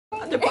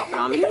they're popping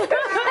on me. Oh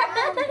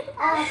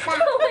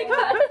my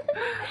god.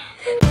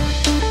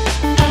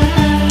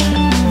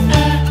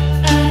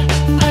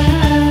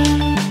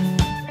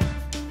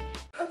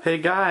 Hey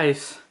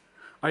guys,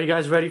 are you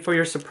guys ready for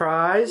your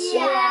surprise?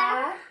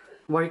 Yeah.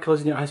 Why are you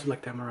closing your eyes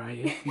like that, Mariah?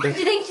 Do you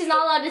think she's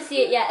not allowed to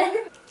see it yet?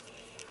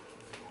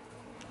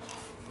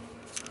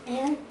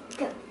 And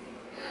go.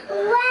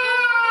 Wow!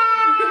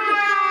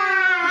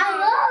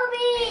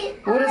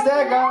 Orbeez! What is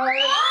that,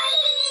 guys?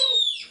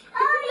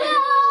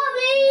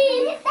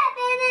 Orbeez! Step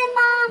in,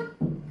 Mom.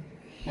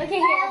 Okay,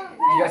 here.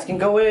 You guys can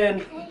go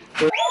in.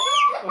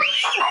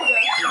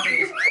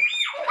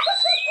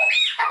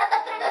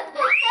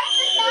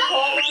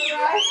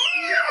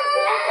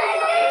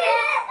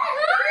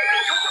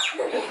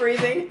 It's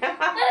freezing. It's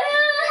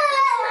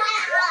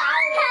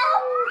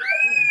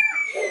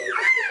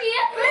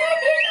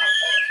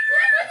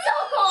so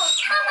cold.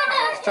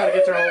 She's trying to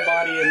get her whole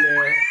body in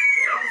there.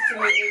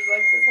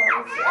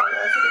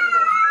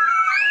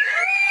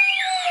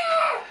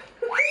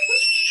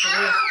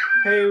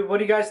 Hey, what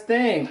do you guys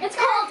think? It's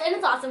cold and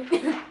it's awesome.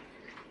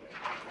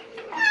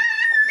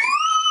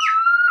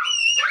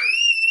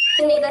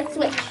 You need a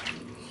switch.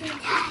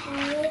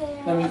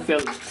 Let me feel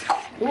it.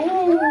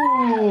 Ooh.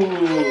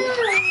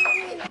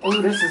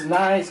 Ooh, this is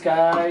nice,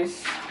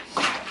 guys.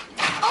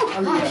 Oh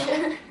gosh.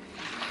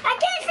 I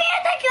can't feel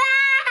the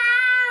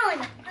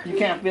ground. You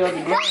can't feel the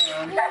ground.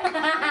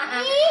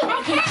 I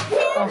can't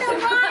feel the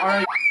ground.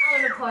 Alright.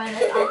 I'm gonna pour in this.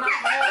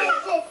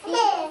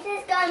 This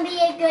is gonna be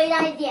a good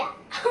idea.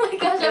 Oh my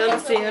gosh. Let me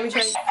see. Let me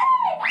try.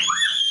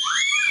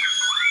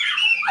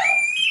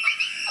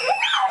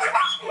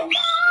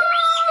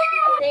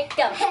 There you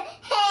go.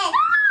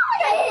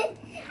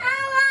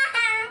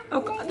 Oh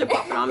god, they're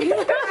popping on me. Oh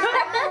my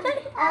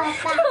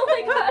god. Oh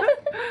my god.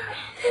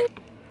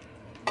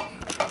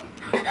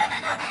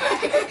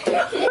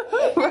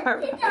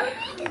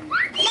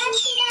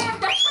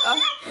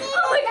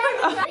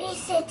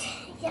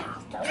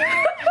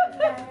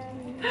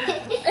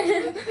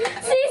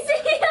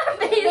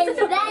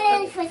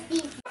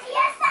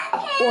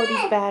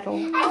 Orbeez battle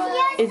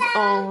is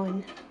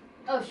on.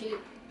 Oh shoot.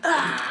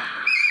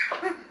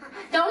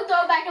 Don't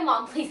throw it back at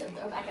Mom. Please don't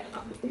throw it back at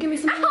Mom. Give me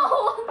some more.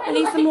 Ow. I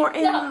need some more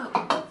ammo. No.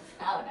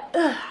 Oh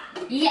no.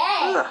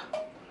 Yay!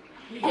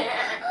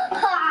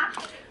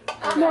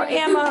 More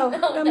ammo.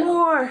 No.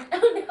 More. Oh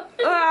no.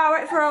 Oh,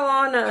 right for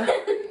Alana.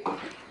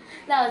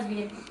 That was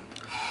beautiful.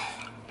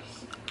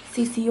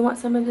 Cece, you want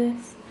some of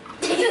this?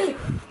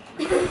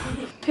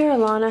 Here,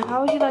 Alana,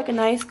 how would you like a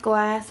nice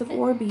glass of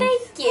Orbeez?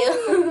 Thank you.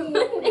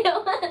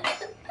 No.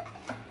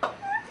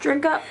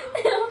 Drink up.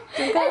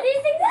 Drink up. Are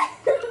these things?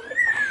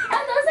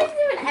 Are those things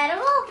even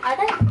edible? Are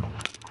they?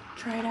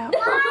 Try it out.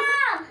 Mom!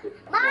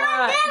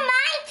 Mom, What? they're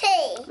my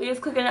tea. We're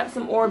just cooking up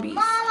some Orbeez.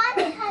 Mom, I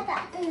didn't have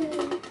that. Mom,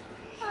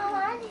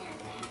 I didn't have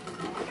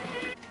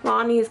that.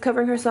 Lonnie is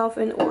covering herself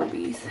in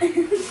Orbeez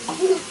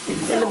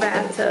in the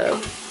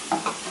bathtub.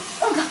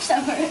 Oh gosh,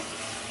 that hurt.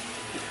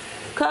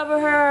 Cover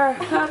her.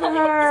 Cover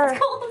her. It's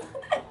cold.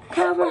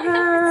 Cover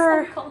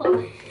her. It's so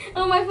cold.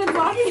 Oh, my foot's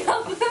locking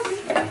up.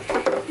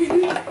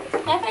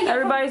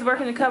 Everybody's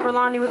working to cover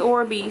Lonnie with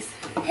Orbeez.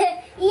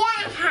 Yeah.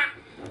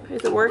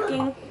 Is it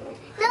working?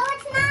 No,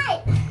 it's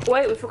not.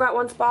 Wait, we forgot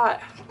one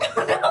spot.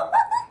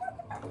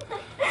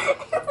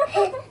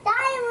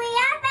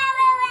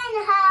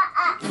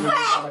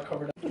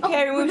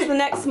 Okay, we move to the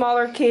next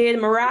smaller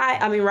kid, Rai,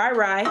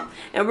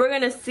 and we're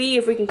gonna see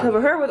if we can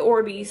cover her with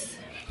Orbeez.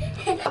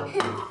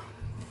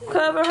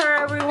 Cover her,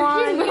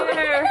 everyone. Get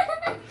her.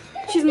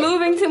 She's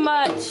moving too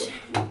much.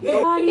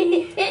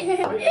 Lonnie,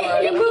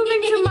 you're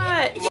moving too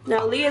much.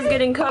 Now Leah's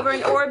getting covered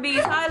in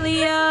Orbeez. Hi,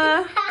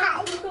 Leah.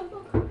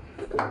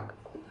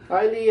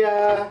 Hi,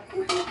 Leah.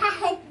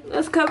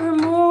 Let's cover her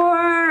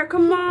more.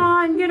 Come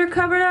on, get her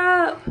covered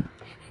up.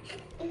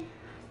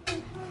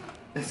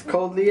 It's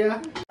cold,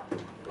 Leah.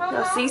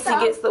 Now Cece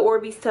gets the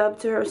Orbeez tub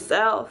to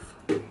herself.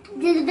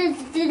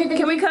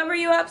 Can we cover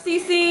you up,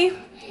 Cece?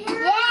 Yeah,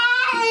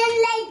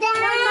 lay down.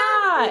 Why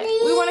not?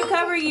 We want to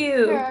cover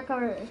you. Here,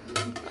 cover it.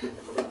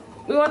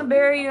 We want to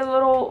bury your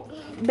little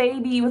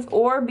baby with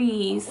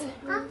Orbeez.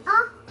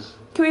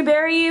 Can we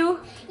bury you?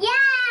 Yeah,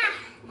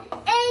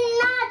 and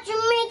not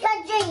Jamaica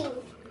Dream.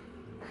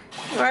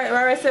 Alright,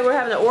 I said we're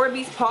having an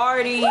Orbeez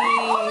party. Oh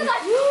my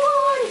gosh,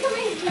 come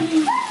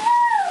in.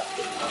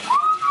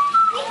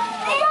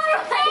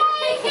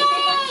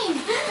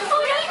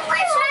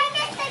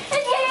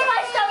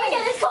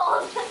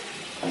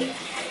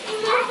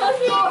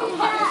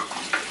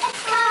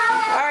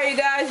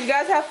 Alright, you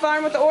guys have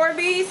fun with the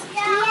Orbeez?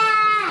 Yeah.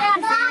 See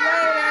you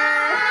later.